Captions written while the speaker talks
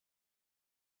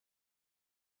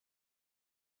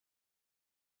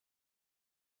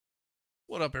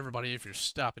What up, everybody? If you're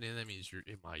stopping in, that means you're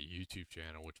in my YouTube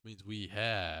channel, which means we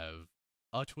have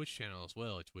a Twitch channel as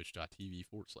well at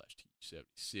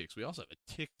twitch.tv/Teege76. We also have a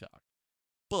TikTok,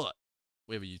 but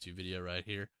we have a YouTube video right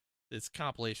here. It's a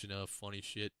compilation of funny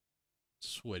shit,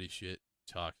 sweaty shit,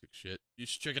 toxic shit. You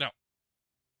should check it out.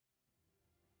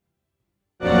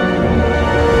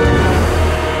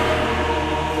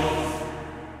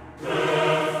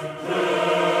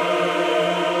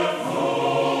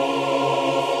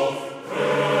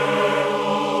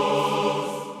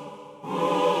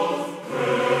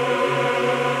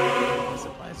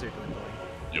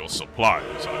 Your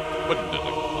supplies are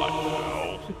dwindling right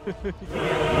now.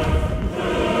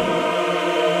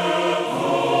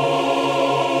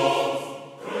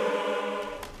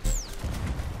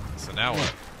 So now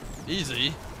what?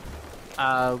 Easy.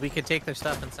 We could take their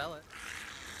stuff and sell it.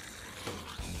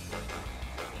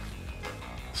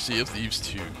 Sea of Thieves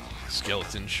 2,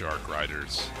 Skeleton Shark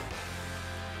Riders.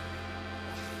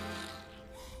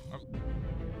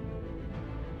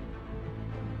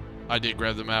 I did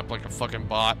grab the map like a fucking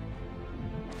bot.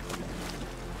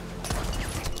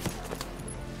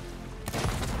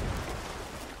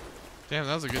 Damn,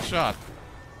 that was a good shot.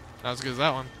 Not as good as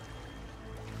that one.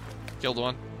 Killed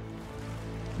one.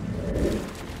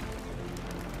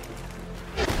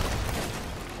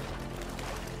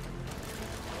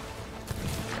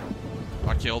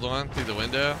 I killed one through the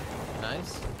window.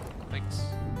 Nice. Thanks.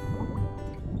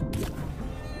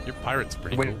 Your pirate's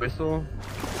pretty Wait, cool. whistle?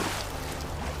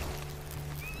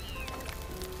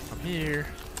 I'm here.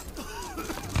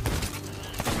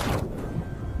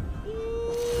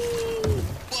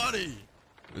 Buddy!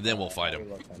 And then we'll fight him.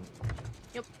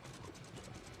 Yep.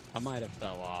 I might have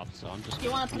fell off, so I'm just.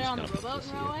 You want to put it on the gonna rowboat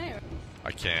and row away? Or?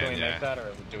 I Can can, we yeah. make that,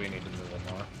 or do we need to move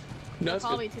it more? No, You're it's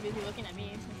probably too busy looking at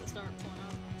me since it started pulling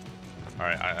up.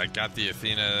 Alright, I got the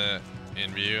Athena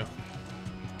in view.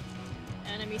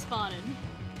 Enemy spotted.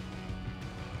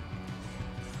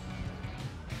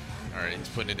 Alright, he's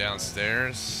putting it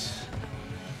downstairs.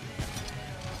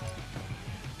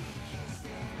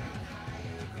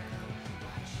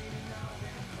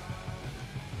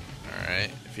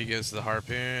 Alright, if he goes to the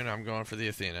harpoon, I'm going for the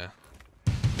Athena.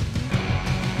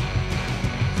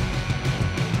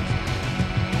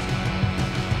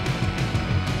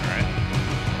 Alright.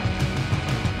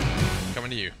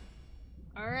 Coming to you.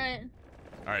 Alright.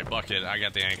 Alright, bucket, I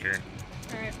got the anchor.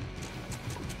 Alright.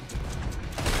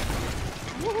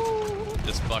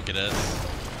 Just bucket us.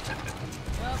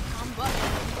 Well, I'm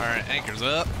bucking. Alright, anchor's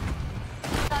up.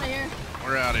 Out of here.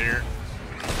 We're out of here.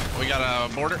 We got a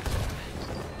border.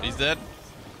 He's dead.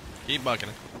 Keep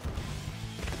bucking.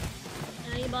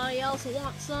 Anybody else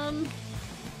want some?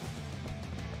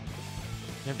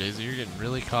 Damn, Daisy, you're getting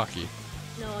really cocky.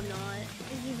 No, I'm not.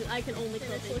 I can only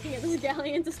finish looking at this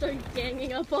galleon to start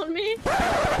ganging up on me.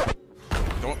 Oh,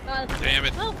 damn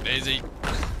it, Oh. Daisy.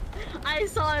 I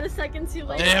saw it a second too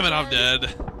late. Damn it, I'm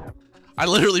dead. I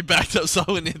literally backed up so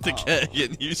I wouldn't hit the keg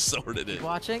and you sorted it.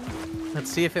 Watching? Let's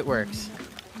see if it works.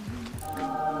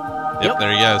 Yep,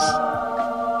 there he goes.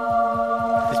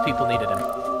 These people needed him.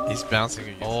 He's bouncing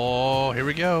again. Oh, here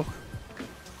we go.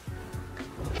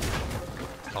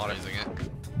 Caught using it.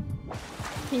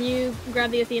 Can you grab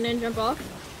the Athena and jump off?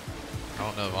 I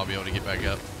don't know if I'll be able to get back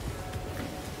up.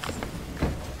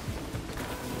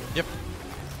 Yep.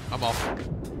 I'm off.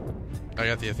 I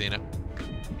got the Athena.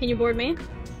 Can you board me?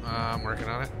 I'm working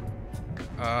on it.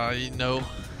 No.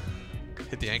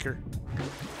 Hit the anchor.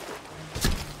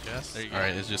 Yes. There you go.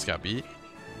 Alright, it just got beat.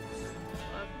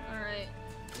 Alright.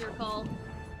 Your call.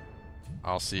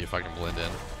 I'll see if I can blend in.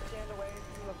 Stand away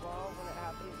from the ball when it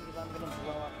happens because I'm gonna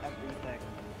blow up everything.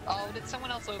 Oh, did someone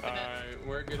else open it?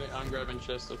 I'm grabbing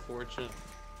Chest of Fortune.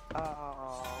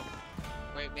 Oh.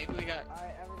 Wait, maybe we got.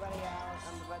 Alright, everybody out.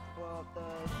 I'm about to blow up the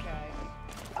keg.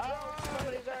 Oh,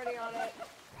 somebody's already on it.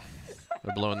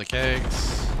 They're blowing the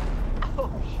kegs.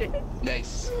 Oh shit.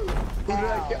 Nice. Who did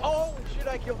I kill? Oh shit,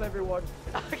 I killed everyone.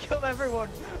 I killed everyone.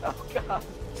 Oh god.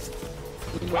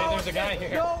 Wait, there's a guy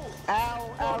here. No! Ow,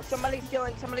 ow, somebody's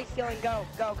stealing, go,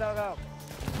 go, go, go.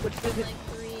 Which is it? Like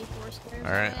 3-4 squares.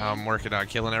 Alright, away. I'm working on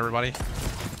killing everybody.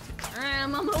 Alright,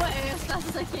 I'm on my way as fast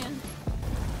as I can.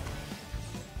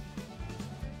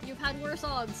 You've had worse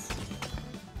odds.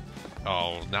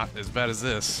 Oh, not as bad as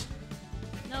this.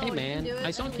 No, Hey you man, can do it.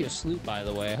 I sunk your sloop by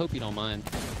the way. I hope you don't mind.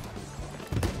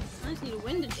 I just need a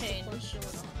wind to change.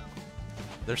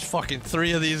 There's fucking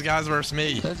 3 of these guys versus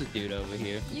me. There's a dude over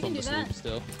here. You from can the do that. sloop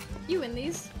still. You win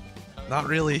these. Not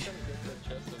really.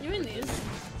 You win these.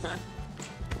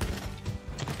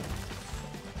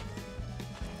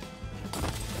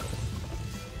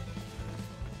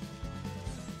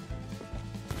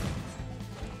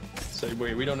 So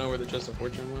wait, we don't know where the chest of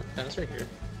fortune went. That's right here.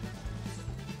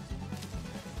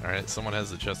 All right, someone has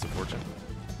the chest of fortune.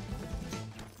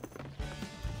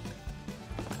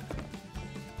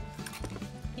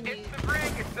 Can you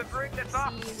It's the brig that's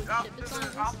off, see which off, ship to it's the,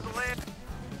 on? off the land.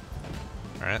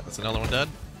 All right, that's another one dead.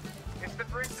 It's the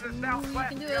brig to the You southwest.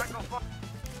 can do You gotta it. go far.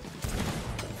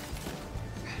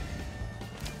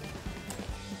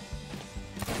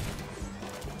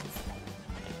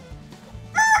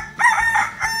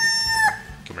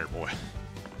 Come here, boy.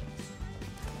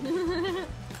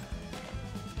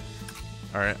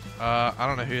 All right, I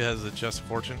don't know who has the chest of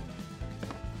fortune.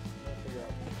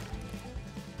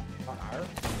 On our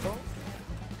boat?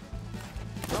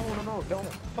 No, don't.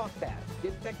 Fuck that.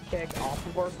 Get that keg off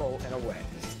of our boat and away.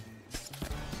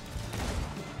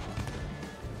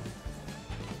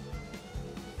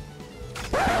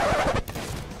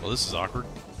 Well, this is awkward.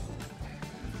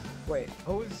 Wait,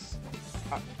 who's...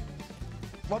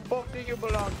 what boat do you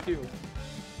belong to?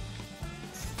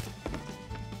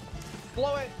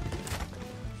 Blow it!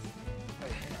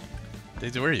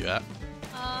 Daisy, where are you at?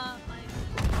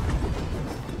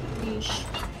 Yeesh.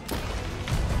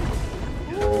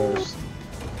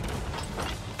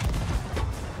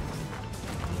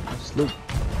 Sloop.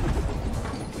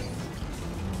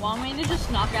 Want me to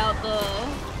just knock out the...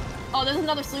 Oh, there's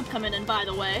another sloop coming in, by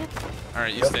the way. All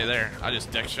right, you stay there. I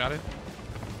just deck shot it.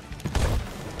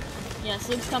 Yeah,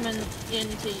 sloop's coming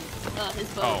into his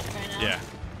boat Oh, right now. yeah.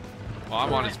 Well,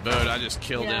 I'm on his boat. I just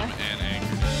killed Yeah. him and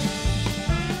anchored him.